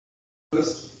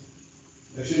First,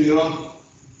 actually, you're on.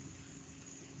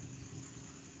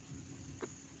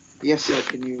 Yes, sir.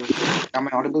 Am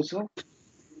I audible, sir?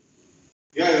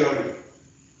 Yeah, you're on.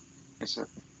 Yes, sir.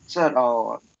 Sir,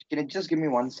 can you just give me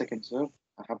 1 second, sir?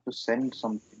 I have to send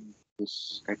something to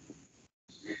this guy.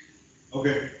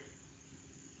 Okay.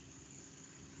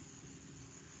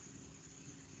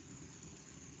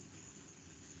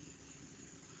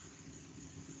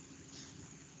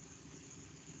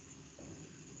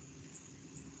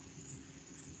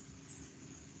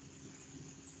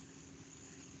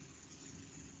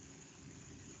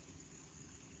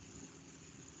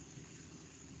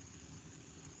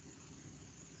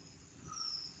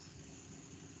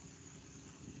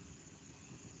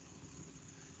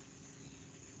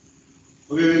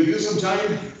 Okay, we'll give some time.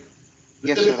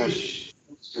 Yes, Mr. sir. Nitish.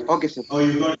 Okay, sir. Oh,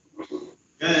 you got it.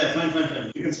 Yeah, yeah, fine, fine,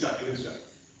 fine. You can start. You can start.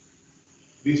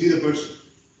 We see the person.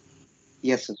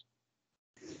 Yes, sir.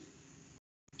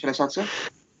 Shall I start, sir?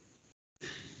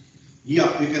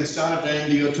 Yeah, you can start,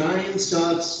 and your time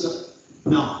starts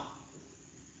now.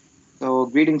 So,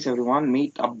 greetings, everyone.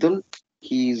 Meet Abdul.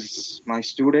 He's my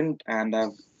student, and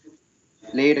I've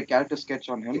laid a character sketch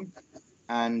on him.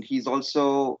 And he's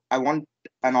also, I want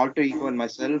an alter ego in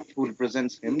myself who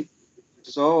represents him.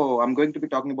 So, I'm going to be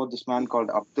talking about this man called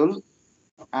Abdul,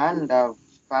 and I've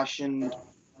fashioned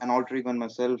an alter ego in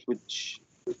myself, which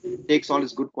takes all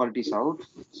his good qualities out.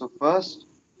 So first,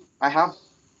 I have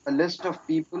a list of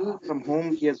people from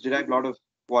whom he has derived a lot of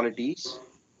qualities.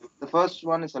 The first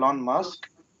one is Elon Musk,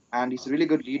 and he's a really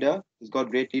good leader. He's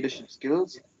got great leadership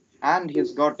skills, and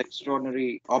he's got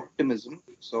extraordinary optimism.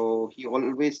 So he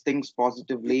always thinks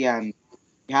positively, and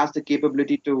he has the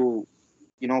capability to,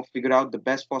 figure out the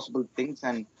best possible things,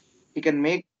 and he can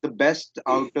make the best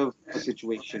out of a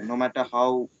situation, no matter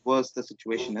how worse the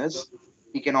situation is.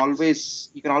 You can always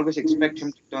expect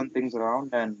him to turn things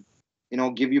around and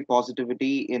give you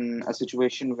positivity in a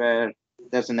situation where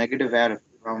there's a negative air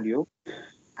around you.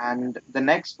 And the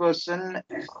next person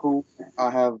who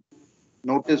I have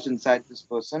noticed inside this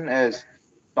person is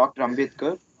Dr.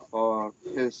 Ambedkar for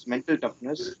his mental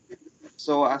toughness.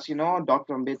 So, as you know,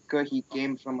 Dr. Ambedkar, he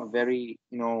came from a very,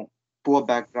 poor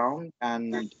background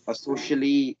and a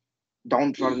socially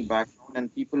downtrodden background,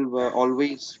 and people were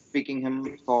always picking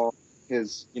him for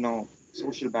his,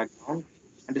 social background.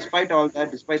 And despite all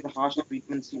that, despite the harsh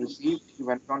treatments he received, he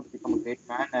went on to become a great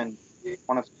man and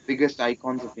one of the biggest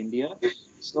icons of India.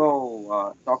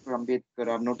 So, Dr. Ambedkar,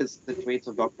 I've noticed the traits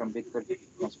of Dr. Ambedkar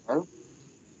as well.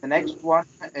 The next one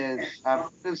is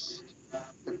I've noticed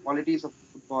the qualities of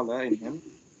a footballer in him,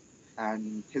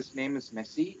 and his name is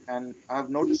Messi, and I've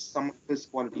noticed some of his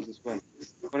qualities as well.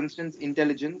 For instance,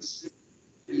 intelligence.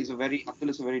 Abdul is a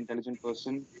very intelligent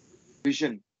person.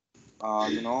 Vision.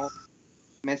 You know,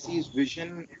 Messi's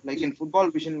vision, like in football,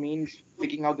 vision means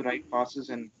picking out the right passes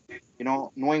and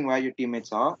knowing where your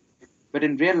teammates are. But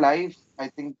in real life, I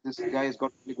think this guy has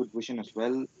got really good vision as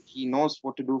well. He knows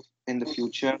what to do in the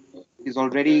future. He's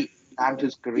already planned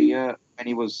his career when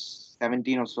he was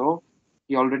 17 or so.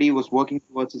 He already was working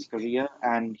towards his career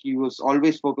and he was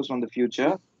always focused on the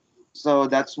future. So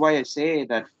that's why I say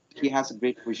that he has a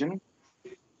great vision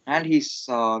and he's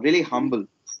really humble.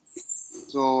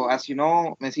 So, as you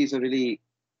know, Messi is a really.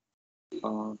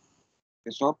 Uh,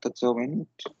 stop, that's a minute.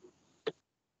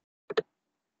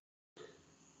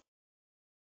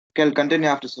 Okay, I'll continue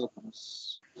after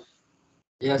seconds.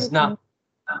 Yes, nah.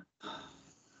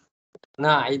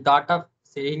 Nah, I thought of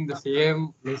saying the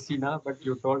same Messina, but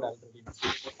you told already.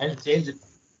 I'll change it.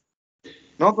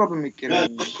 No problem, you Yeah,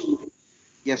 can.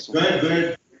 Yes, sir. go ahead, go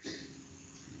ahead.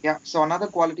 Yeah, so another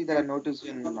quality that I noticed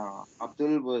in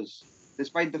Abdul was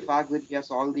despite the fact that he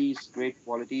has all these great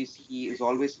qualities, he is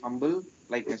always humble,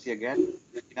 like Messi again.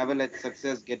 He never lets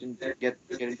success get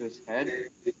into his head.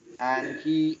 And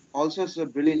he also is a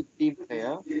brilliant team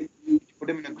player. If you put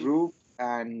him in a group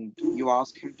and you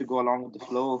ask him to go along with the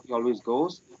flow, he always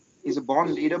goes. He's a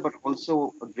born leader, but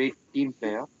also a great team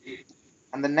player.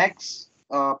 And the next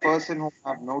person who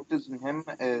I've noticed in him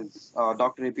is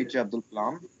Dr. APJ Abdul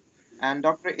Kalam. And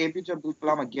Dr. APJ Abdul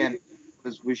Kalam, again,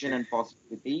 his vision and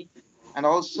positivity, and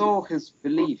also his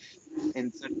belief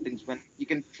in certain things, when you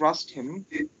can trust him,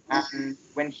 and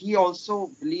when he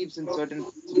also believes in certain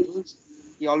principles,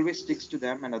 he always sticks to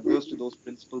them and adheres to those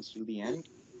principles till the end.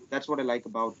 That's what I like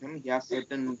about him. He has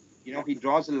certain, he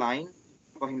draws a line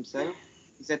for himself,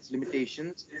 he sets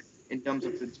limitations in terms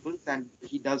of principles, and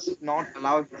he does not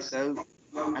allow himself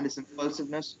and his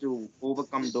impulsiveness to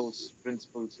overcome those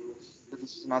principles. So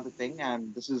this is another thing,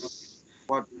 and this is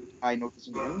what I noticed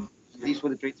in him. And these were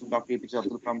the traits of Dr. APJ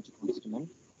Abdul Kalam which I noticed in him.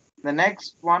 The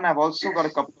next one, I've also got a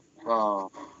couple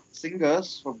of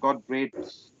singers who've got great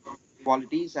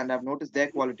qualities, and I've noticed their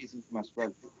qualities in him as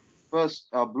well. First,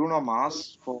 Bruno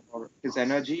Mars for his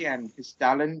energy and his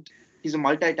talent. He's a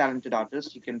multi-talented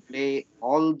artist. He can play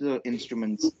all the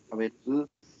instruments available,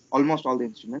 almost all the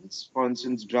instruments. For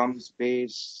instance, drums,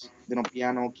 bass,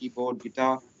 piano, keyboard,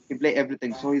 guitar. He can play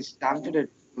everything. So he's talented at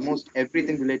almost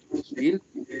everything related to his field.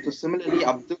 So similarly,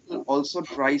 Abdul also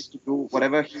tries to do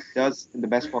whatever he does in the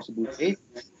best possible way.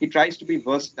 He tries to be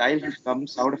versatile. He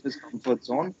comes out of his comfort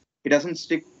zone. He doesn't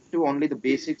stick to only the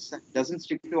basics and doesn't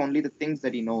stick to only the things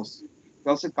that he knows. He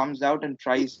also comes out and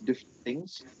tries different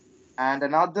things. And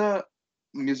another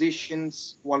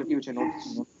musician's quality which I noticed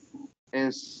in him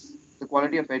is the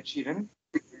quality of Ed Sheeran,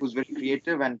 who's very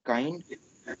creative and kind.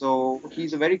 So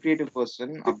he's a very creative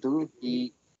person, Abdul.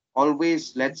 He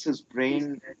always lets his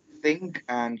brain think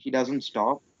and he doesn't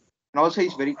stop. And also,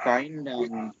 he's very kind.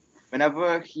 And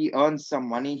whenever he earns some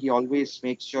money, he always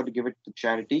makes sure to give it to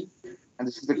charity. And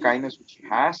this is the kindness which he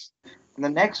has. And the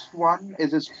next one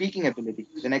is his speaking ability,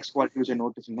 the next quality which I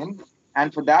notice in him.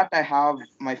 And for that, I have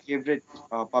my favorite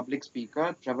public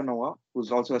speaker, Trevor Noah,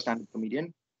 who's also a stand up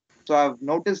comedian. So I've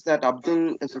noticed that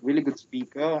Abdul is a really good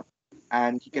speaker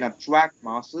and he can attract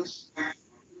masses.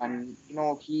 And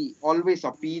he always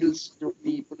appeals to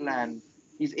people and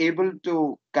he's able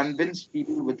to convince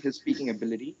people with his speaking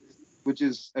ability, which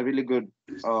is a really good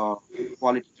uh,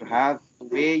 quality to have. The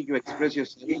way you express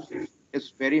yourself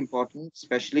is very important,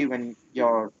 especially when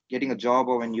you're getting a job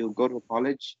or when you go to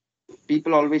college.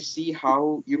 People always see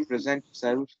how you present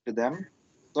yourself to them.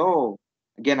 So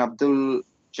again, Abdul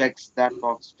checks that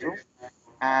box too.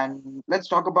 And let's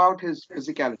talk about his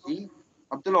physicality.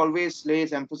 Abdul always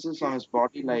lays emphasis on his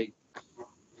body, like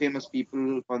famous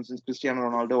people, for instance, Cristiano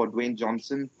Ronaldo or Dwayne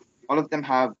Johnson. All of them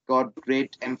have got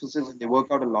great emphasis and they work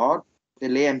out a lot. They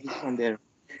lay emphasis on their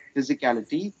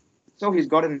physicality. So he's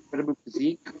got an incredible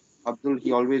physique. Abdul,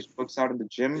 he always works out in the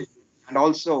gym. And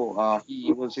also,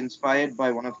 he was inspired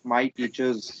by one of my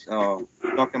teachers,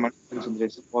 Dr. Manikan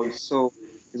Sundaresh. Also,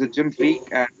 he's a gym freak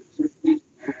and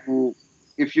who,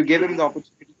 if you gave him the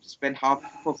opportunity to spend half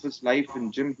of his life in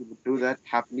gym, he would do that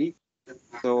happily.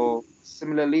 So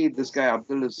similarly, this guy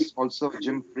Abdul is also a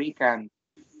gym freak, and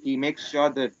he makes sure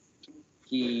that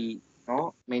he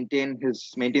maintains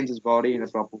his body in a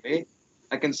proper way.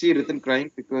 I can see Ritin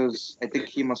crying because I think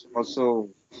he must also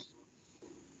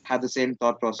have the same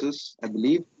thought process. I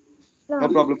believe. No No.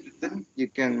 problem, Ritin. You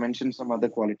can mention some other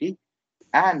quality.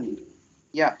 And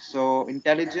yeah, so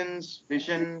intelligence,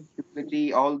 vision,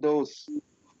 humility, all those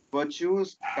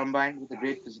virtues combined with a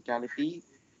great physicality.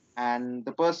 And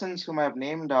the persons whom I have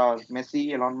named are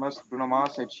Messi, Elon Musk, Bruno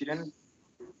Mars, Ed Sheeran,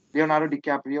 Leonardo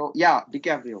DiCaprio. Yeah,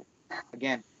 DiCaprio.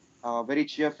 Again, very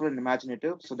cheerful and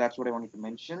imaginative. So that's what I wanted to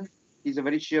mention. He's a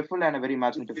very cheerful and a very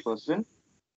imaginative person.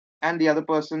 And the other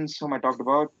persons whom I talked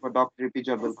about were Dr.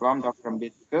 APJ Abdul Kalam, Dr.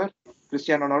 Ambedkar,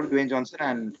 Cristiano Ronaldo, Dwayne Johnson,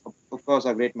 and of course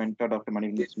our great mentor, Dr.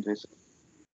 Manivan Sundar.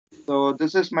 So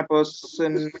this is my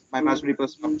person, my imaginary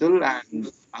person Abdul,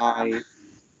 and I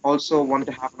also want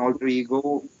to have an alter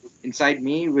ego inside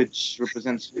me which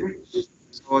represents him.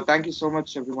 So thank you so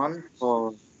much everyone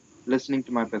for listening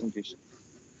to my presentation.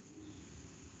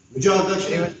 Good job,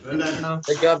 Very well, Dakshin. Well done. Anna.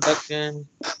 Good job, Dakshin.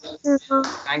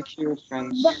 Thank you,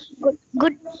 friends. Good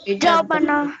Good job, job, Dakshin.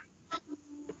 Anna.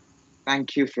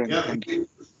 Thank you, friends. Yeah, Thank you.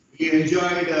 we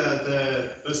enjoyed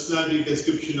the personality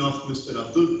description of Mr.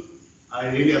 Abdul. I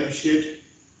really appreciate.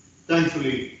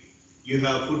 Thankfully, you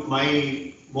have put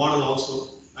my model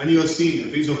also, and you have seen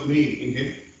a piece of me in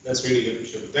him. That's really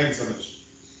appreciable. Thank you so much.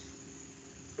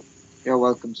 You're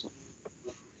welcome, sir.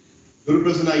 Guru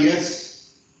Prasanna, yes,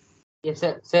 Yes,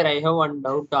 sir. Sir, I have one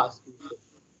doubt to ask you, sir.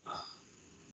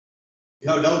 you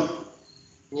have doubt.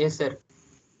 Yes, sir.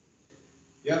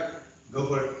 Yeah, go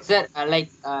for it. Sir,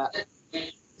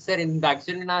 sir, in the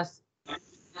Akshana's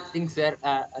thing, sir,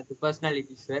 the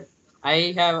personality, sir,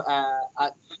 I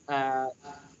have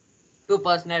two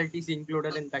personalities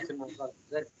included in Akshana,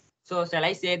 sir. So, shall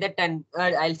I say that and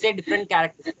I'll say different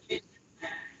characters, sir.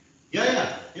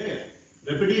 Yeah.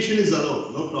 Repetition is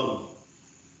allowed, no problem.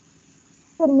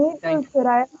 Sir, me Thank too, you.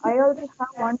 sir. I already have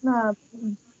one.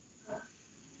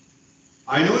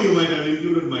 I know you might have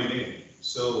included my name,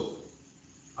 so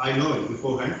I know it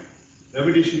beforehand.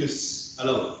 Repetition is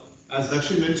allowed. As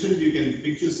Dakshin mentioned, you can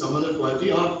picture some other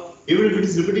quality, or even if it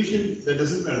is repetition, that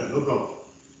doesn't matter, no problem.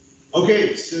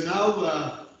 Okay, so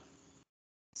now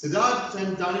Siddharth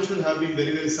and Tanishwar have been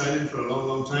very silent for a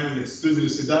long time, and exclusively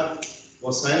Siddharth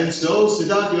was silent. So,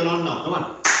 Siddharth, you're on now. Come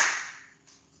on.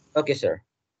 Okay, sir.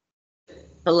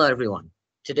 Hello, everyone.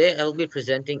 Today I will be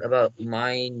presenting about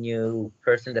my new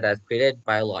person that I've created,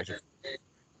 biologically.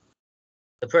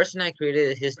 The person I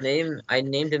created, I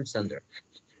named him Sundar.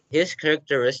 His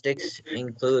characteristics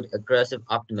include aggressive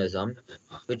optimism,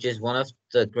 which is one of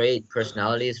the great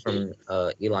personalities from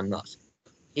Elon Musk.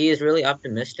 He is really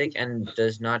optimistic and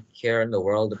does not care in the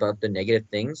world about the negative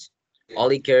things. All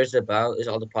he cares about is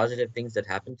all the positive things that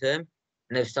happen to him.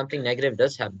 And if something negative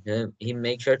does happen to him, he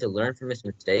makes sure to learn from his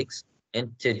mistakes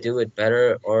and to do it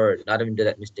better or not even do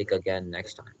that mistake again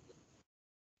next time.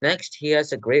 Next, he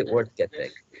has a great work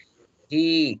ethic.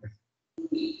 He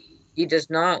he does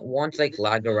not want to like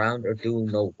lag around or do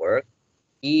no work.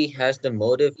 He has the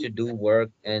motive to do work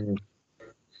and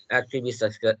actually be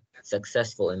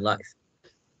successful in life.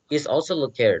 He's also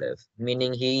lucrative,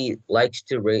 meaning he likes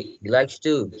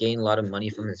to gain a lot of money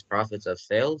from his profits of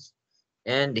sales,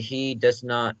 and he does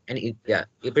not and he, yeah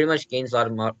he pretty much gains a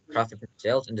lot of profit from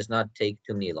sales and does not take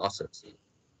too many losses.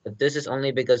 But this is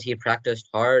only because he practiced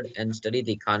hard and studied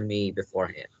the economy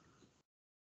beforehand.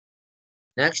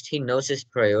 Next, he knows his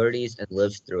priorities and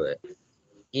lives through it.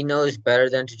 He knows better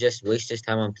than to just waste his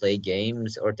time on play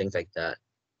games or things like that.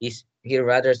 He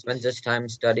rather spends his time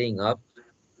studying up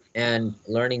and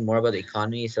learning more about the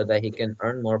economy so that he can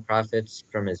earn more profits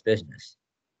from his business.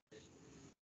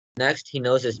 Next, he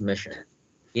knows his mission.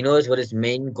 He knows what his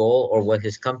main goal or what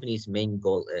his company's main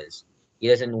goal is. He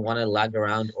doesn't want to lag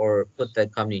around or put the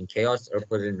company in chaos or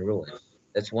put it in ruin.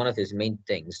 That's one of his main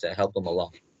things that help him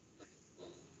along.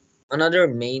 Another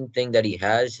main thing that he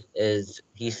has is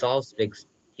he solves big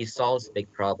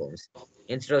problems.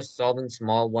 Instead of solving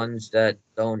small ones that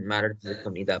don't matter to the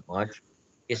company that much,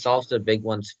 he solves the big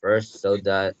ones first so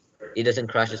that he doesn't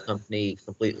crash his company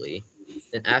completely.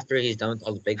 Then after he's done with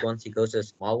all the big ones, he goes to the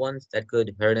small ones that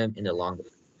could hurt him in the long run.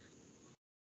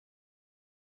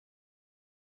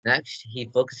 Next, he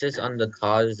focuses on the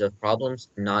cause of problems,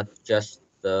 not just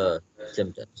the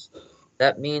symptoms.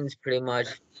 That means pretty much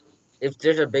if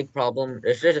there's a big problem,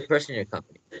 if there's a person in your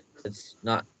company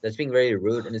that's being very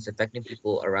rude and it's affecting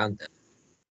people around them,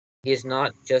 he is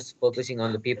not just focusing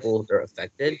on the people that are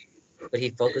affected, but he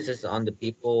focuses on the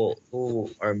people who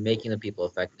are making the people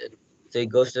affected. So he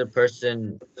goes to the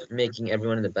person making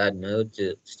everyone in a bad mood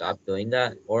to stop doing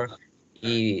that, or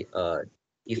he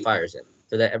fires it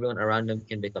so that everyone around him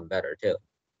can become better too.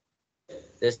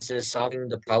 This is solving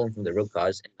the problem from the root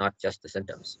cause and not just the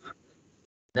symptoms.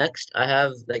 Next, I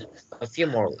have like a few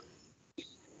more.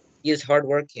 He is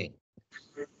hardworking.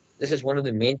 This is one of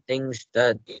the main things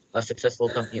that a successful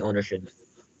company owner should do,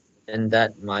 and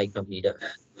that my company does.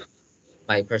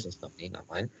 My person's company, not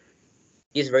mine.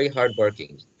 He's very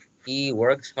hardworking. He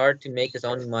works hard to make his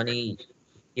own money.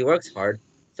 He works hard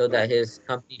so that his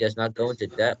company does not go into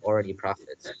debt or any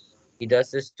profits. He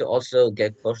does this to also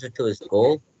get closer to his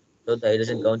goal so that he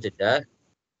doesn't go into debt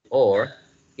or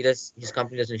his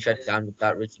company doesn't shut down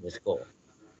without reaching his goal.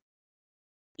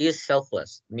 He is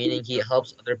selfless, meaning he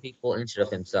helps other people instead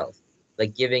of himself,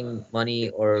 like giving money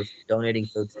or donating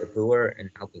food to the poor and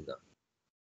helping them.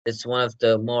 It's one of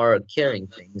the more caring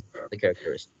things, the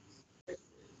characteristics.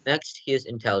 Next, he is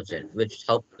intelligent, which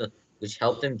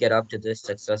helped him get up to this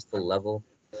successful level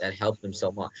that helped him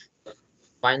so much.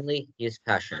 Finally, he is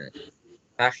passionate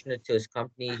to his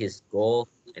company, his goal,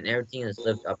 and everything he's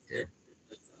lived up to.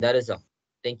 That is all.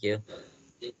 Thank you.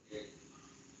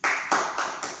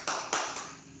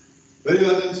 Very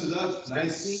well done, Siddharth.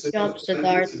 Nice Great set job, of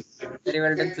Siddharth. qualities. Very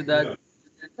well done, Siddharth.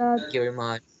 Thank you very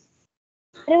much.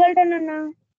 Very well done, Anna.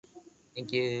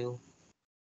 Thank you.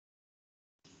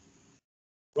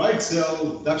 Right,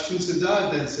 so Dakshin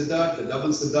Siddharth and Siddharth, the double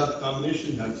Siddharth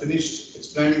combination, have finished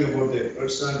explaining about their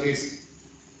personalities.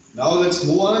 Now let's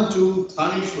move on to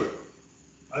Thanishwar.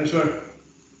 Thanishwar,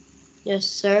 Yes,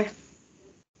 sir.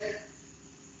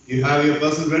 you have your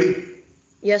person ready?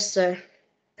 Yes, sir.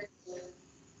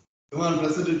 Come on,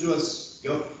 present it to us.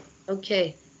 Go.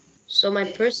 Okay. So my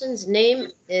person's name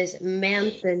is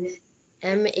Manthan,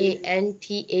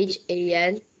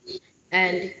 Manthan,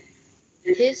 and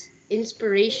his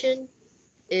inspiration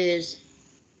is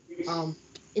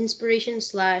inspiration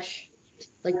slash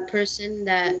like person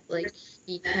that like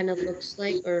he kind of looks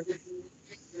like or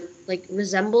like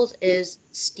resembles is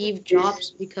Steve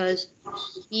Jobs because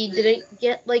he didn't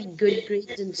get like good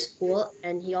grades in school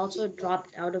and he also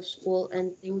dropped out of school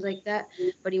and things like that,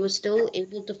 but he was still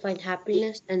able to find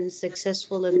happiness and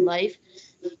successful in life,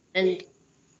 and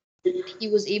he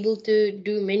was able to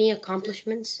do many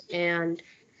accomplishments, and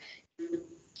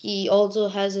he also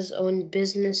has his own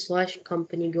business slash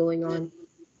company going on.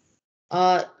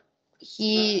 uh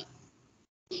he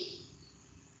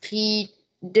he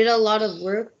did a lot of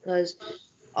work because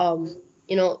um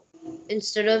you know,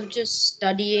 instead of just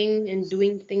studying and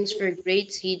doing things for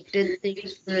grades, he did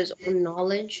things for his own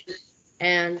knowledge,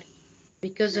 and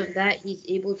because of that, he's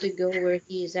able to go where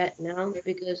he is at now.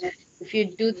 Because if you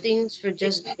do things for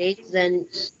just grades, then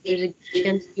there's a good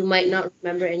chance you might not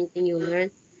remember anything you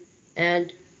learned.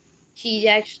 And he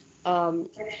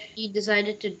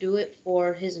decided to do it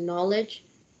for his knowledge,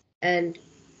 and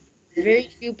very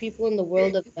few people in the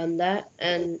world have done that,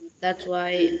 and that's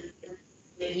why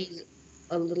he's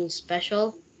a little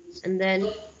special. And then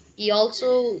he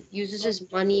also uses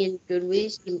his money in good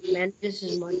ways. He manages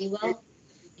his money well.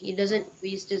 He doesn't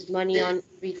waste his money on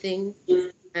everything.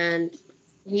 And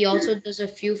he also does a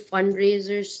few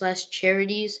fundraisers slash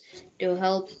charities to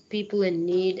help people in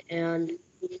need and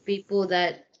people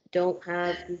that don't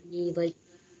have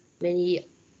many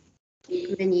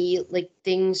many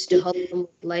things to help them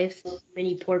with life,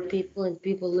 many poor people and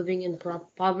people living in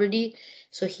poverty.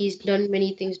 So he's done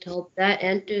many things to help that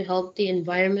and to help the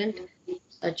environment,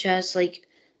 such as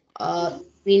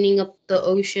cleaning up the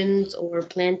oceans or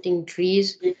planting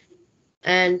trees.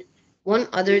 And one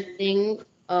other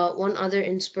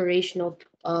inspirational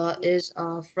is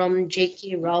from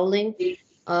J.K. Rowling.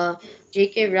 Uh,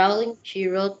 J.K. Rowling, she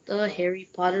wrote the Harry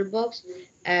Potter books,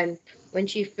 and when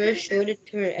she first showed it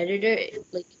to her editor,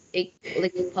 like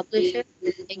the publisher,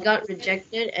 it got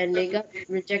rejected, and they got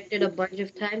rejected a bunch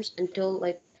of times until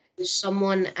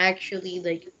someone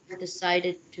actually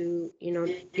decided to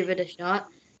give it a shot,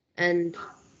 and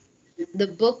the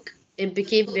book, it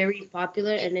became very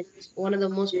popular, and it's one of the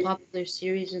most popular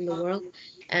series in the world.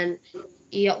 And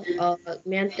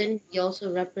Manton, he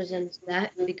also represents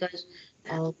that because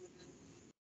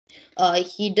uh,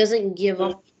 he doesn't give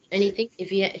up anything. If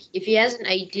he has an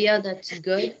idea that's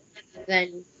good,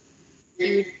 then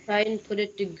he would try and put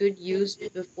it to good use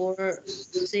before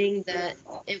saying that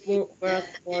it won't work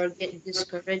or get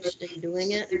discouraged in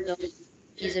doing it. So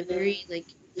he's a very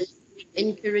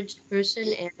encouraged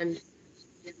person, and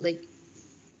like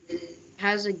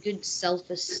has a good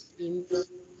self-esteem.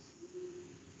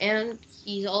 And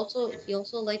he also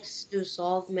likes to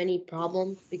solve many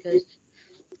problems, because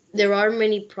there are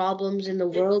many problems in the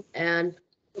world, and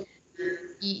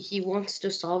he wants to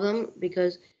solve them,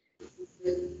 because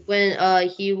when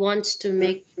he wants to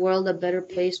make the world a better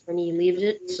place when he leaves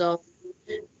it. So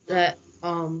that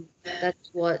that's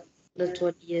what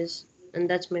he is, and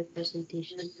that's my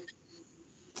presentation.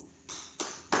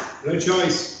 Great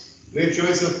choice. Great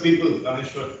choice of people,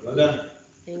 Kanishwar. Well done. Good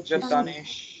Thank you, job, sir.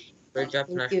 Danish. Great job,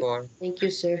 Thank you. Tanashwar. Thank you,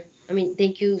 sir. I mean,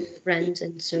 thank you, friends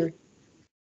and sir.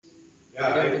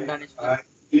 Yeah, Well done, Tanishwar. I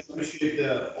really appreciate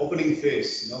the opening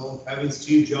phase, having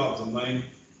Steve Jobs in mind.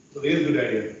 It's a really good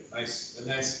idea. Nice,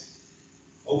 very nice.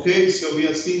 Okay, so we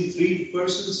have seen three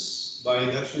persons by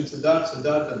Dakshin Siddharth,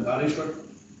 and Dhaneshwar.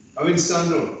 Kavin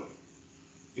Sandro,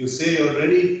 you say you're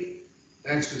ready.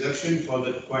 Thanks to Dakshin for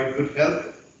that quite good help.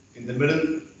 In the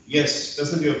middle, yes,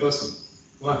 present your person.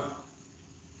 Come on.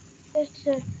 Yes,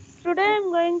 sir. Today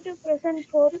I'm going to present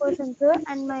four persons, sir,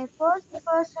 and my first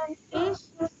person is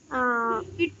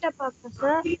Peter Parker,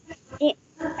 sir. He,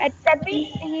 that means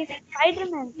he is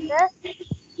Spider-Man, sir.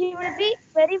 He will be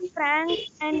very frank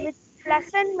and with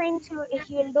pleasant minds.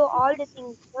 He will do all the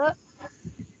things, sir.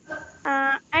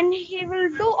 And he will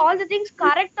do all the things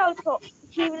correct also.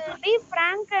 He will be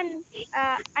frank, and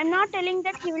I'm not telling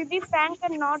that he will be frank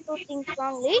and not do things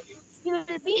wrongly. He will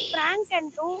be frank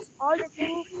and do all the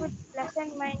things with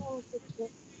pleasant mind and good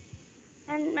way.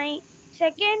 And my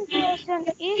second person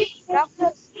is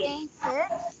Dr. Strange, sir.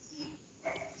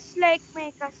 It's like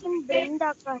my cousin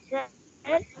Brenda, sir.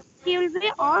 He will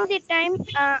be all the time,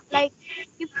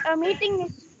 if a meeting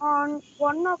is on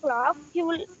 1 o'clock, he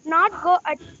will not go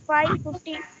at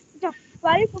 5:50, no,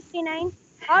 12:59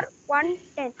 or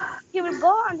 1:10. He will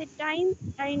go on the time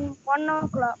in 1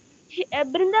 o'clock.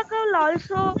 Brindaka will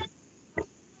also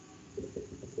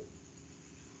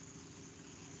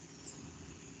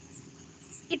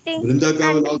eating Vrindaka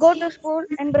will and also. go to school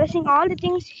and brushing all the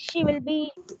things she will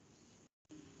be.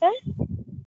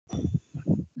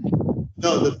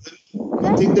 No, the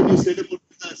thing that you said about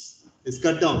us is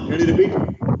cut down. Can you repeat?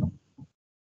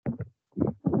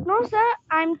 No, sir,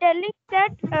 I'm telling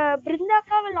that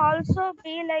Brindaka will also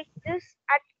be like this.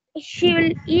 She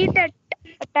will eat at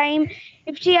a time.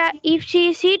 If she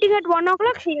is eating at 1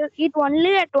 o'clock, she will eat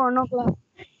only at 1 o'clock.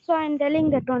 So I'm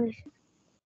telling that only.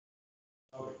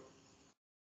 Okay.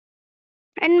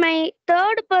 And my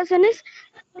third person is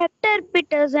Hector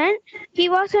Peterson. He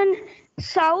was a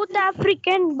South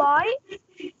African boy.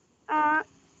 Uh,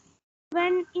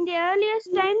 when in the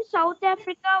earliest times, South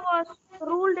Africa was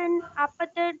ruled in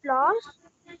apartheid laws.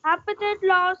 Apartheid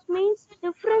laws means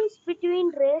difference between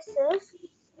races.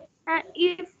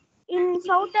 If in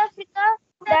South Africa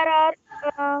there are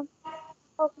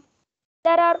uh,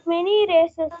 There are many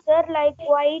races, sir, like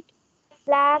white,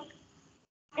 black,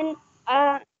 and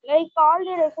like all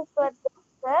the races were there,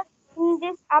 sir. In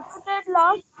this appetite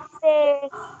loss, they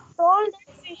told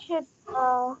that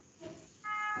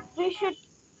we should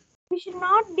we should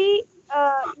not be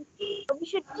we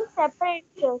should be separate,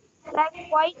 sir. Like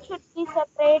white should be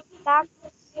separate, black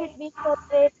should be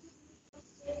separate,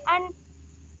 and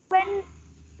when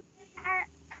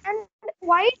and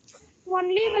whites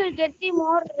only will get the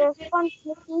more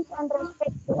responsibilities and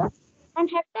respect, sir. And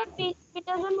Hector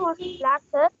Peterson was black,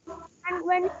 sir. And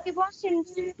when he was in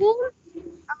school,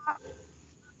 uh,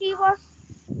 he was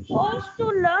forced to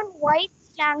learn white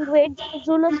language,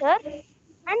 Zulu, sir.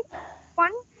 And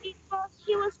one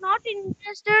he was not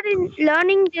interested in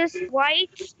learning this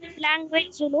white language,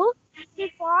 Zulu. He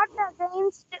fought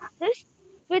against this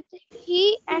with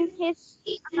he and his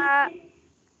uh,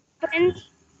 friends.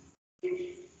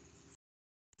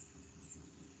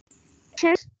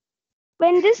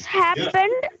 When this Yeah.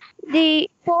 happened, the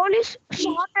police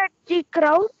shot at the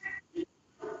crowd,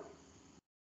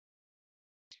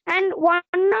 and one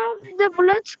of the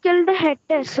bullets killed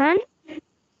Henderson.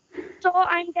 So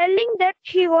I'm telling that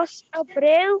he was a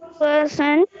brave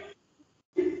person.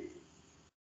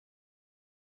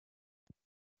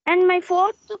 And my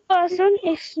fourth person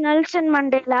is Nelson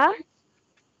Mandela.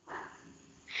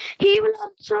 He will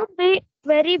also be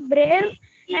very brave,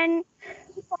 and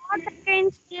he fought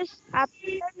against this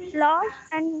apartheid laws,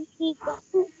 and he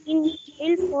gone in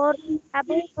jail for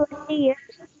about 20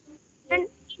 years. And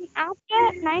after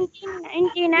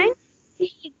 1999,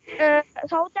 he,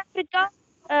 South Africa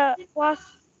was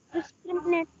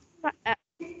discriminated, uh,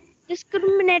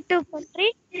 discriminative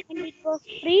country, and it was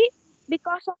free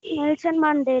because of Nelson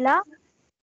Mandela.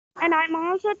 And I'm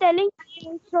also telling he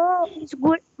also his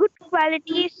good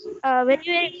qualities very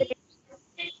very great.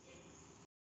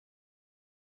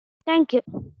 Thank you.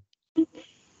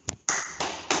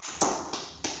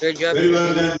 Good job, Very well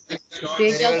Kevin. done.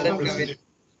 Great Very job, well done, Kevin. Kevin.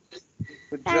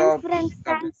 Good Thanks, job, friends. Abdul.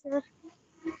 Thanks, sir.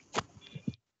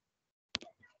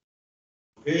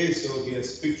 Okay, so he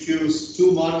has picked choose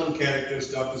two Marvel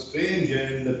characters, Doctor Strange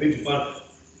and the Big Butt.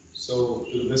 So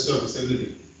to the best of his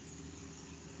ability.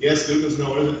 Yes, Lucas, now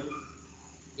what is it?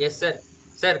 Yes, sir.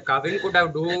 Sir, Kavin could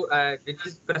have did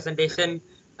this presentation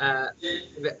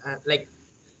like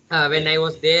when I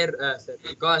was there, sir,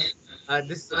 because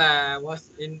this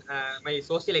was in my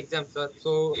social exam, sir.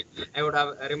 So I would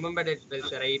have remembered it well,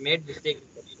 sir. I made mistake in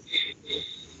that, sir.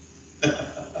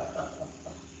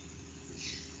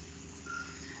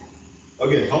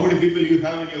 Okay, how many people you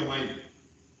have in your mind?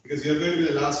 Because you're going to be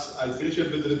the last. I'll finish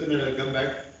up with Ritin and I'll come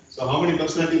back. So how many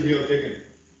personalities you have taken?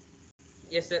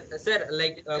 Yes, sir. Sir,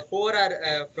 like four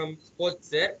are from sports,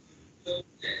 sir.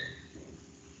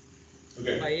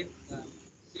 Okay, Five,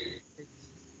 six,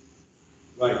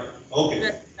 right. Okay.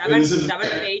 sir. Well, listen. 7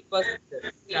 to 8%, sir.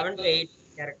 7 to 8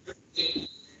 characters.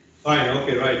 Fine,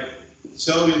 okay, right.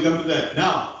 So we'll come to that.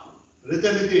 Now, Rita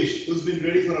Nitish, who's been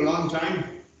ready for a long time,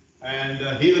 and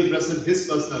he will present his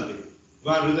personality.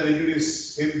 Go on, Rita,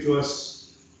 introduce him to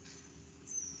us.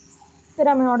 Sir,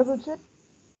 am I audible, sir?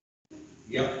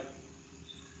 Yep.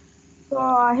 So,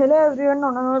 hello everyone,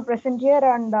 Honorable present here,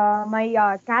 and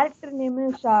my character name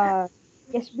is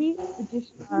SB, which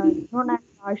is known as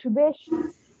Subhash,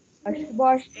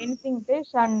 anything it is,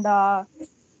 and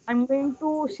I'm going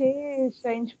to say is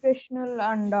inspirational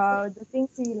and the things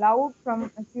he loved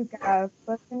from a few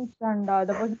persons and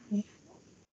the person,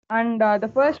 and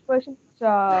the first person is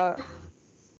of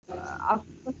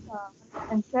course,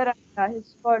 and sir,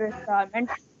 his for his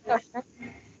mental toughness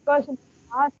because in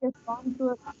the past he has gone through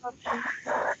a lot of things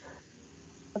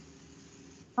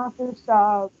of his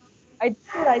I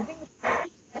think it's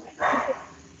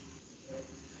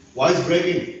Voice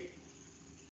breaking.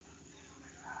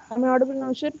 am I audible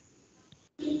now, sir?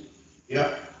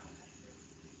 Yeah.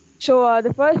 So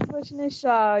the first person is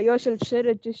yourself, sir.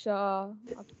 It is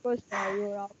of course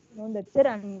you are know that, sir.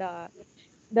 And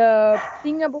the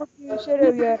thing about you,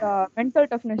 sir, your mental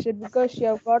toughness, sir, because you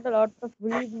have got a lot of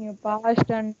belief in your past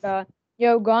and you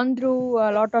have gone through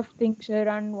a lot of things, sir.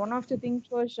 And one of the things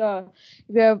was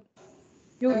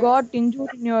you got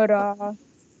injured in your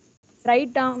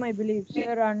right arm, I believe,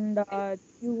 sir, and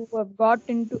you have got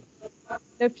into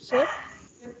left, sir.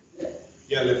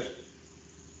 Yeah, left.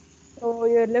 So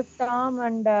your left arm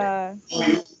and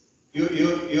Oh,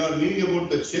 you are meaning about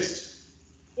the chest?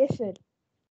 yes, sir.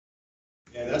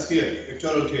 Yeah, that's clear.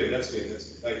 Pictorial clear. That's clear.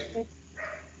 That's clear. Right. Yes.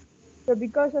 So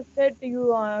because of that,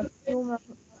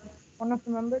 one of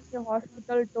the members of the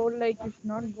hospital told like you should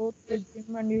not go to the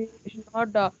gym and you should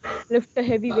not lift the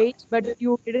heavy weights, but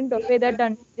you didn't obey that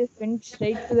and you just went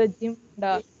straight to the gym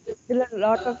and still a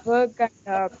lot of work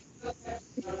and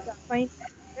this fine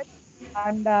sir.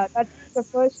 And that's the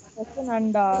first question.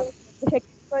 And the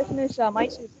second question is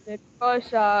myself, sir, because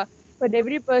for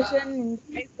every person in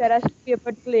life there has to be a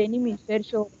particular enemy, sir.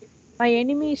 So my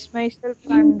enemy is myself,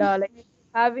 and like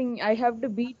having I have to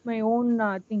beat my own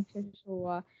things, sir. So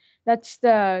uh, that's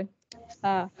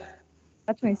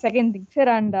my second thing, sir.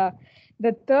 And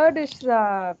the third is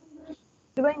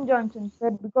Dwayne Johnson,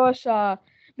 sir,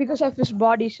 because of his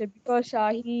body, sir, because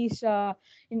he's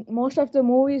in most of the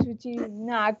movies which he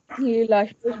acting, he'll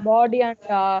show his body, and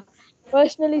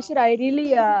personally, sir,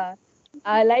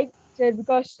 I like sir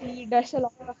because he does a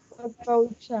lot of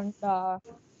workouts and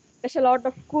does a lot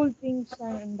of cool things,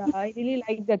 and I really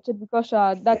like that, sir, because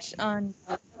that's the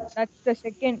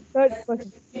third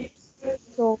person.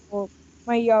 So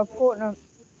my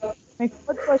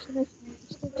fourth person is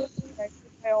Mr. Dhoni, sir. I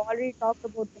think I already talked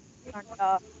about him,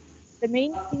 and the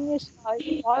main thing is his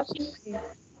positive.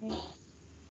 I mean,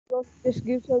 just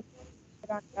gives out,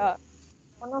 and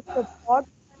one of the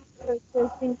podcasts has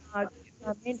been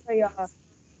made by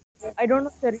I don't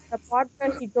know, sir. In the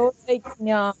podcast, he told like in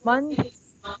a month,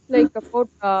 like about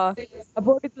a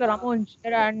particular amount,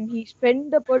 sir, and he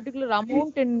spent the particular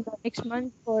amount in the next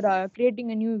month for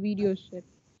creating a new video, sir.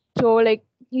 So like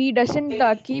he doesn't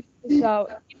keep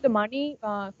the money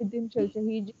with himself. So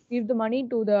he just give the money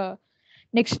to the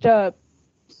next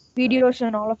videos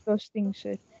and all of those things,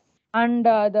 sir. And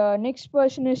the next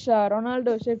person is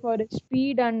Ronaldo, sir, for his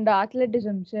speed and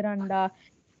athleticism, sir. And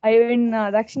when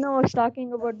Dakshina was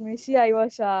talking about Messi,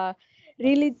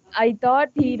 I thought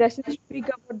he doesn't speak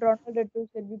about Ronaldo too,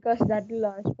 sir, because that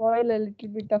will spoil a little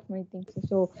bit of my things.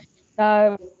 So,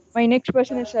 uh, my next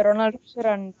person is Ronaldo, sir,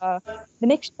 and the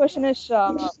next person is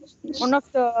one of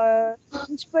the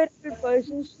inspirable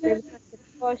persons to everyone, sir,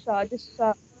 because this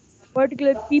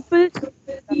particular peoples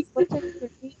persons will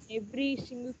be in every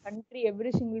single country,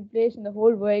 every single place in the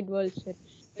whole wide world, sir.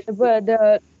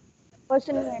 The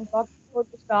person I'm talking about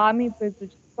is the army people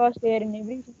because they are in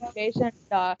every single place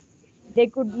and they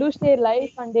could lose their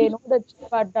life and they know that,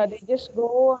 but they just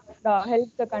go and help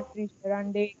the country, sir,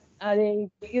 and they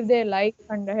give their life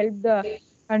and help the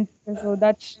country. So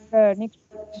that's the next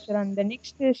answer. And the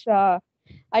next is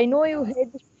I know you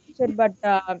hate this person, but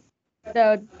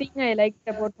the thing I liked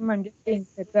about him, I'm just saying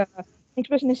that the next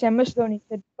person is MS Dhoni,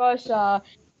 sir, because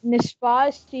in his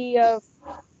past he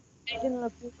played in a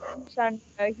few teams and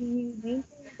he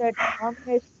maintained that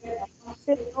calmness.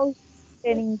 Till now, he's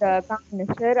maintaining the calmness,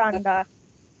 sir, and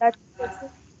that's the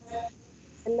thing I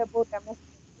tell about MS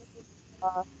Dhoni.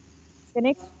 Uh, the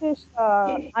next is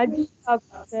Ajit Thakur,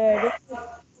 the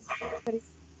Delhi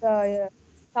Sir,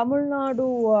 Tamil Nadu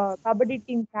Kabaddi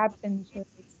team captain, sir.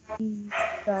 He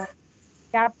uh,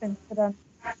 captain, sir, and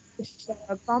is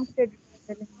competitive,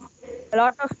 sir. In a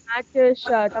lot of matches,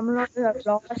 Tamil Nadu have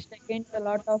lost against a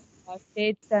lot of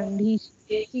states, and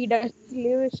he doesn't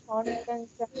lose his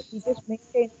confidence, and he just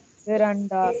maintains there. And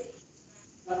the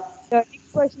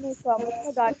next person is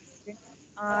Muhammad Ali, sir.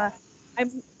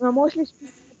 I'm mostly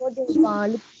speaking about their looking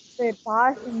at their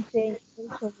past and saying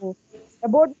so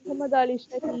about Muhammad Ali,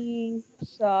 sir. He's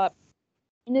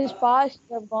in his past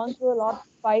have gone through a lot of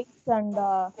fights and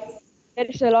there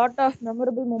is a lot of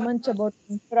memorable moments about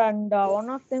him, sir, and one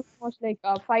of them was like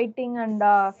fighting and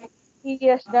he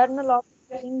has done a lot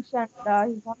of things and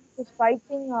one of his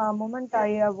fighting moment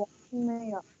I watched in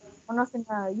my one of in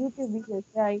YouTube videos.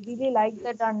 I really like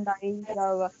that and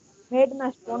I made him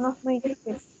as one of my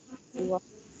inspirations. So,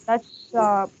 that's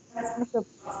one of the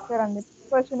sir, and the next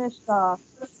person is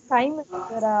Simon,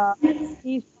 sir.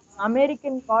 He's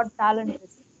American Got Talent.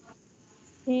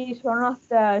 He is one of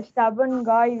the stubborn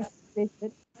guy we can say, sir.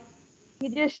 He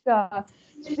just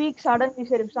speaks suddenly,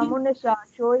 sir. If someone is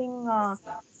showing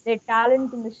their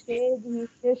talent in the stage, he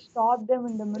just stop them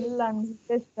in the middle and he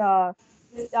just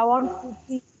I want to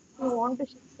see you want to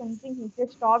say something, he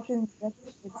just stops in just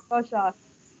because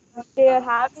they are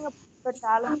having a particular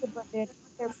talent, but they're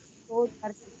not able to show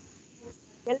that.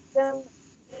 Help them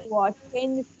to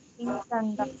change things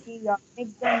and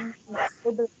make them to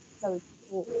go to the next level.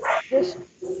 So just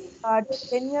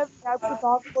tenure, we have to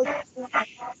talk about something like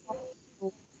that.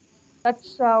 So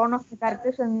that's one of the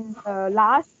characters. And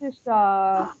last is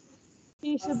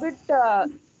he's a bit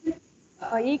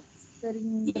equal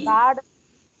in the bad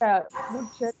good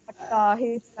sir, but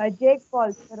he's Jake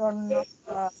Paul, sir, one of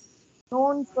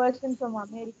known person from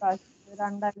America, sir,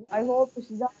 and I hope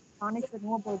Siddharth Manik should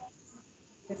know about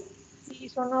it.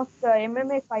 He's one of the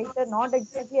MMA fighter, not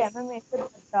exactly MMA, sir,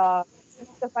 but one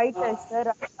of the fighters,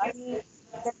 sir.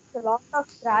 There's a lot of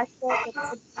trash talk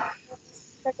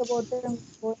about him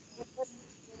going on, sir.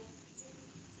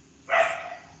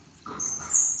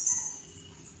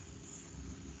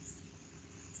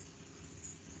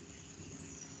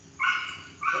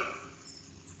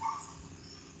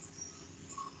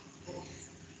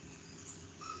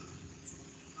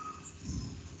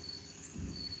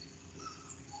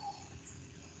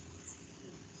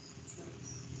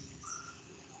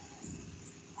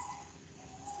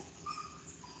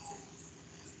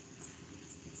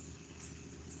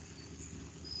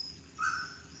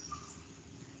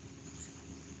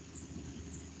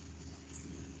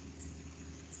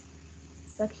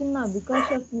 Dakshina,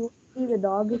 because of you, only the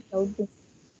dog is shouting.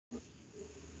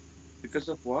 Because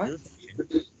of what? You,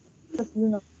 Dakshin. Because of you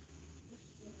know.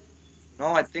 No,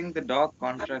 I think the dog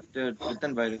contracted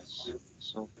written virus.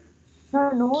 So,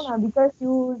 No, because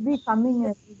you will be coming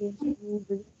every day. You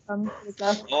will come to the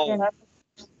class oh, and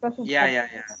because of yeah, that. yeah,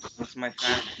 yeah. It's my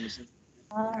fan missing.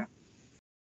 Uh, Yeah.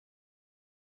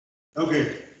 Okay.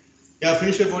 Yeah,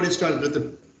 finish your body start,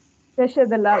 Ratan. Sure,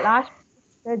 the last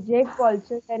the Jake Paul,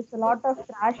 so there is a lot of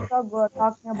trash talk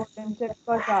talking about him, sir,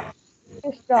 because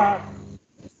just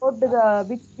go to the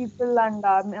big people and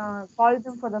call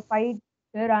them for the fight,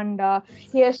 sir, and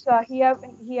he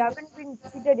haven't been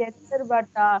defeated yet, sir, but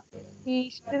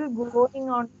he's still going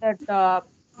on that.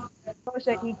 So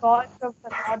he calls up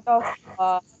a lot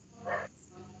of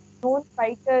known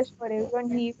fighters for everyone.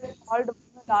 He even called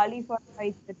Muhammad Ali for a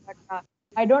fight, sir, but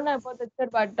I don't know about that, sir.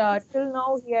 But till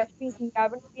now he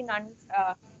haven't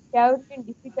been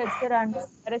defeated, sir, and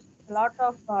there is a lot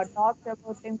of talks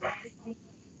about him still being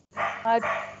much.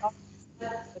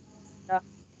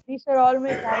 These are all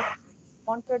my characters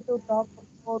wanted to talk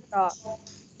about,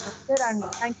 sir, and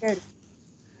thank you.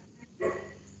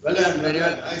 Well done, well Very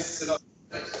well. done. Nice. Good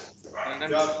Well done.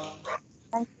 job.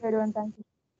 Thank you, everyone. Thank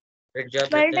Great job,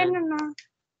 Well done, Ratan. Anna.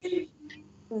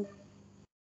 you.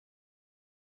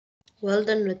 Well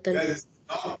done, Ritan. Guys,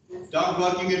 dog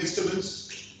barking a disturbance.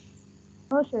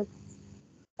 No, sir.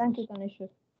 Thank you, Ganesh.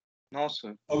 No,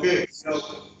 sir. Okay, so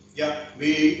yeah,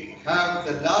 we have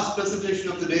the last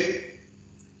presentation of the day.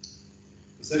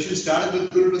 The session started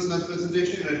with Guru Prasana's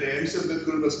presentation and it ends up with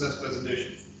Guru Prasana's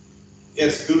presentation.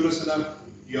 Yes, Guru Prasana,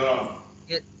 you're on.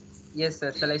 Yes, yes,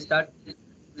 sir. Shall I start?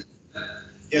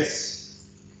 Yes.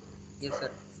 Yes,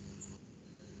 sir.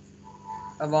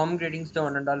 A warm greetings to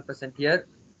one and all present here.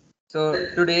 So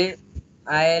today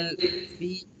I'll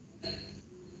be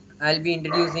I'll be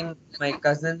introducing my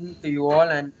cousin to you all,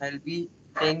 and I'll be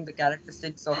saying the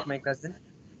characteristics of my cousin.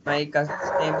 My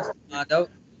cousin's name is Madhav.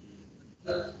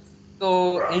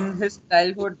 So in his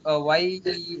childhood, why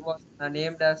he was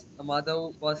named as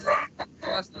Madhav was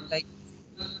because like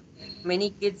many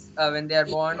kids when they are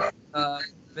born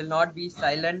will not be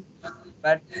silent,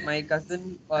 but my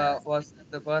cousin was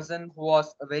the person who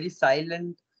was very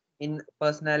silent in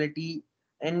personality,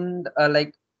 and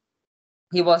like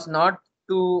he was not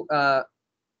too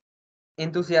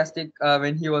enthusiastic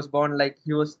when he was born. Like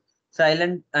he was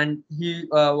silent and he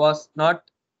was not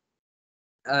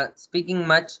speaking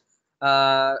much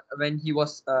when he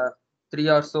was 3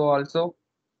 or so also.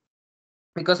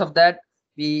 Because of that,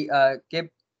 we kept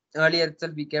earlier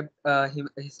itself we kept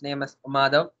his name as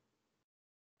Madhav.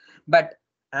 But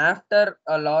after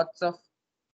a lots of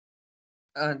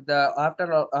the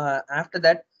after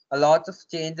that, a lots of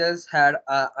changes had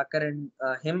occurred in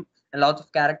him, and lots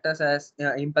of characters as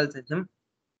impulse in him.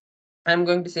 I'm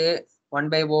going to say one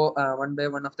by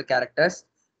one of the characters.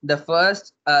 The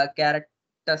first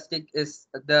characteristic is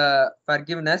the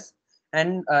forgiveness,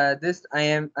 and this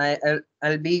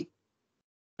I'll be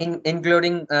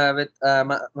including with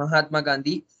Mahatma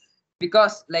Gandhi,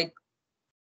 because like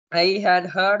I had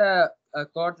heard a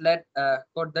quote that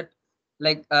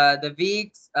like the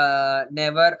weaks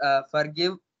never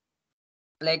forgive.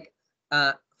 Like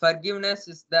forgiveness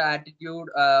is the attitude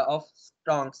of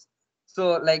strongs.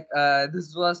 So like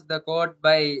this was the quote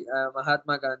by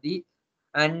Mahatma Gandhi,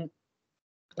 and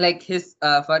like his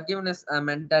forgiveness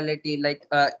mentality. Like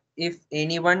if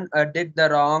anyone did the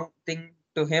wrong thing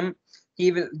to him,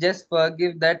 he will just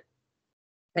forgive that,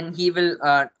 and he will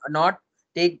not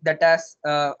take that as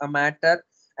a matter.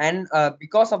 And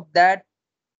because of that,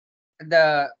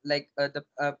 the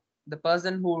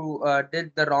person who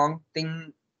did the wrong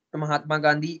thing to Mahatma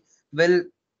Gandhi will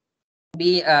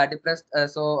be depressed.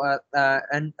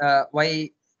 And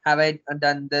why have I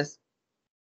done this?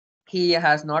 He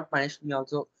has not punished me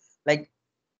also. Like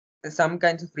some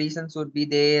kinds of reasons would be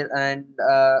there, and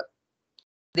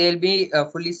they'll be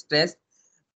fully stressed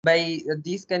by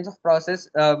these kinds of process.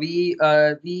 We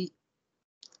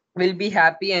will be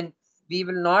happy, and we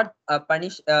will not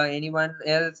punish anyone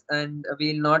else, and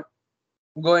we will not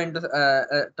go into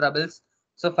troubles.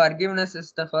 So forgiveness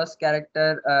is the first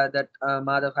character that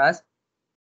Madhav has.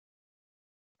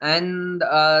 And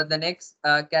the next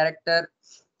character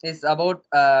is about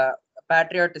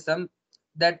patriotism,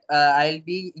 that I'll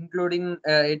be including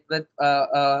it with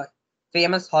a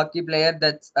famous hockey player,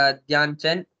 that's Dhyan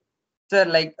Chand. Sir,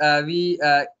 like we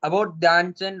about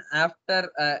Dhyan Chand, after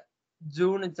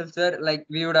June itself, sir, like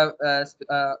we would have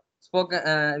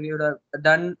spoken, we would have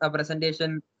done a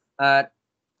presentation uh,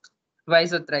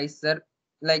 twice or thrice, sir.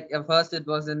 Like first it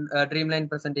was in Dreamline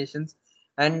presentations,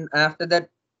 and after that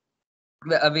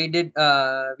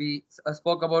we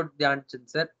spoke about Dhyan Chand,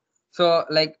 sir. So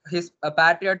like his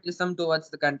patriotism towards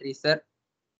the country, sir.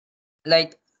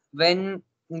 Like when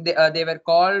they were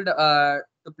called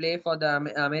to play for the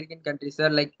American country, sir.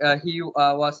 Like he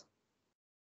was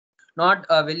not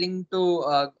willing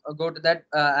to go to that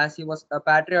as he was a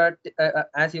patriot.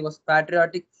 As he was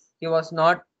patriotic, he was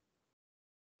not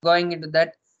going into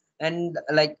that, and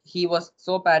like he was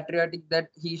so patriotic that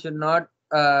he should not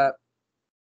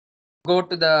go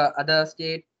to the other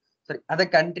state, sorry, other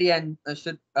country, and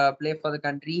should play for the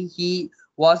country. He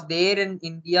was there in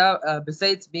India.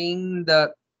 Besides being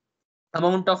the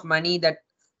amount of money that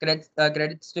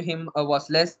credits to him was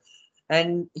less,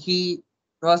 and he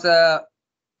was a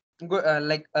good,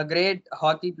 like a great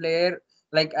hockey player.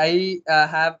 Like I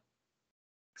have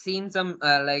seen some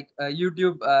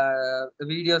YouTube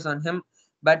videos on him,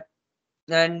 but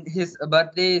and his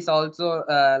birthday is also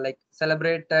like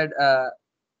celebrated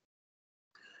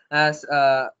as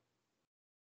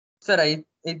sir, I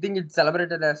think it's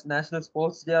celebrated as National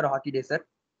Sports Day or Hockey Day, sir.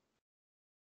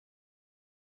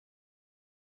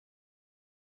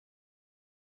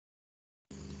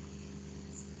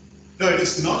 No, it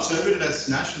is not celebrated as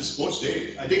National Sports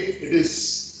Day. I think it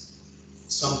is.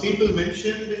 Some people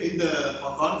mentioned in the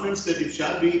conference that it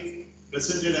shall be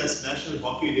presented as National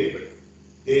Hockey Day, but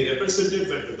they represented,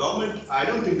 but the government, I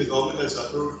don't think the government has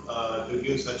approved to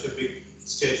give such a big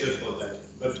stature for that.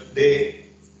 But they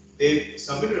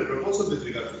submitted a proposal with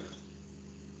regard to that.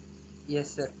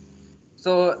 Yes, sir.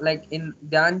 So, like in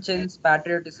Dhyan Chand's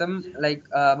patriotism, like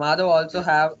Madhav also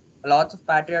have lots of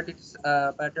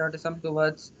patriotism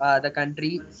towards the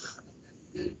country.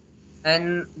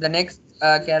 And the next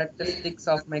characteristics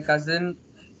of my cousin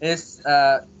is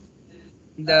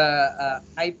the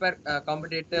hyper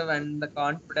competitive and the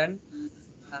confidence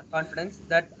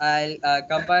that I'll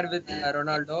compare with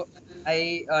Ronaldo.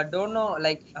 I don't know,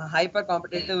 like hyper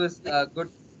competitive is a good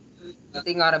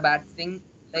thing or a bad thing.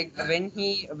 Like when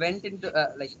he went into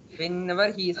like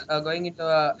whenever he is going into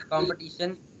a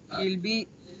competition, he'll be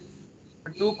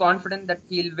too confident that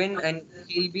he'll win, and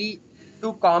he'll be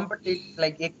too competitive,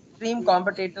 like extreme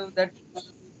competitive, that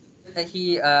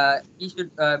he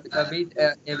should beat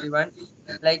everyone.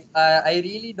 Like I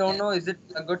really don't know, is it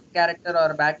a good character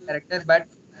or a bad character, but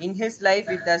in his life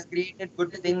it has created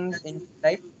good things in his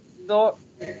life. So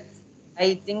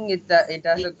I think it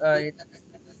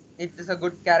is a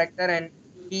good character, and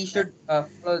he should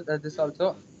follow this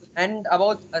also. And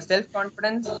about self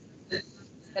confidence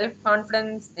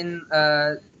in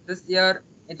this year,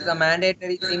 it's a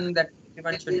mandatory thing that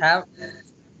everyone should have.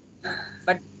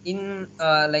 But in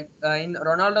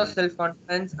Ronaldo's self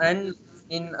confidence and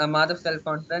in Madhav's self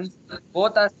confidence,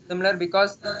 both are similar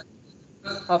because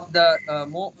of the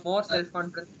more self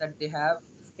confidence that they have.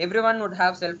 Everyone would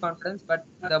have self confidence, but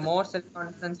the more self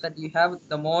confidence that you have,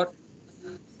 the more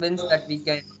wins that we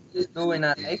can do in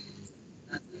our life.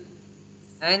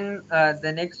 And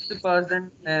the next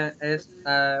person is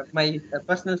my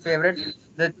personal favorite,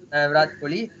 that Virat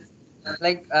Kohli.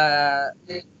 Like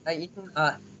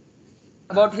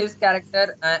about his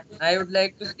character, I would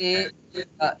like to say,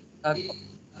 uh, uh,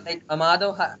 like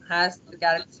Amado has the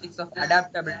characteristics of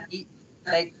adaptability.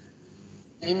 Like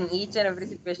in each and every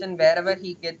situation, wherever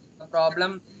he gets a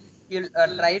problem, he'll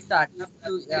try to adapt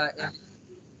to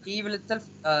he will itself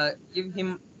give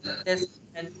him test,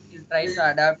 and he'll try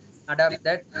to adapt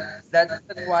that. That's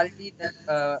the quality that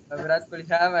Virat Kohli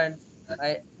have, and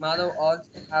Madhav also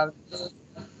have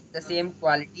the same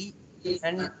quality.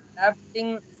 And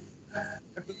adapting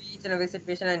to each and every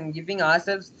situation and giving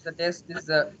ourselves the test is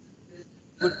a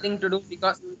good thing to do,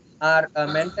 because our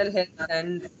mental health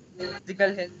and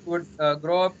physical health would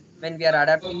grow up when we are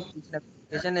adapting to each and every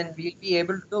situation, and we'll be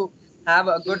able to have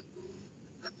a good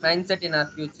mindset in our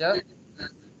future.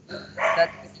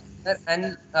 That's the character.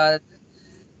 And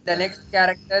the next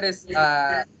character is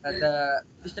the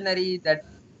visionary that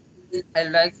I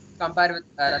like to compare with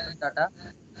Ratan Tata.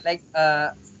 Like,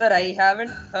 sir, I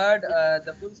haven't heard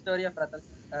the full story of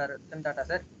Ratan Tata,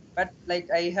 sir. But like,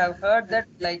 I have heard that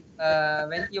like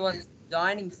when he was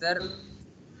joining, sir,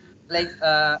 like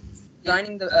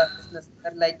joining the business,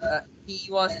 sir, like he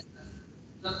was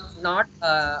not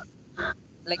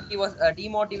like he was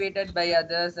demotivated by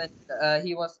others, and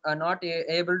he was not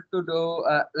able to do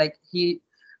like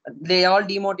they all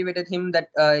demotivated him that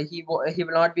he will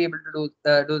not be able to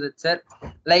do that, sir.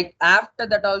 Like after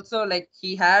that also, like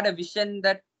he had a vision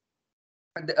that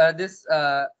this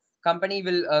company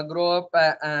will grow up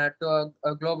to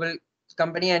a global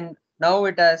company, and now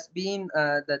it has been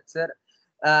that, sir.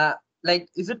 uh, like,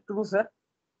 is it true, sir?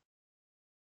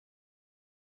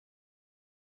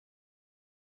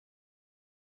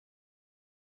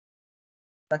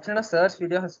 Dakshana sir's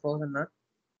video has frozen, na?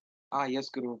 Ah, yes,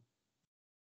 Guru.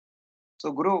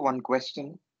 So, Guru, one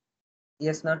question.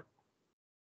 Yes, na?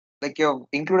 Like you've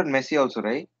included Messi also,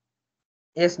 right?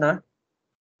 Yes, na?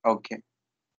 Okay.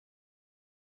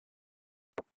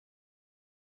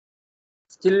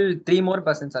 Still 3 more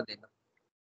persons are there.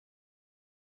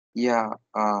 Yeah.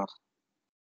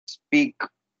 Speak.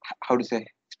 How to say?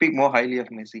 Speak more highly of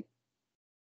Messi.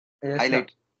 Yes, na?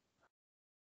 Highlight.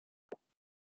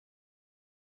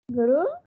 Guru?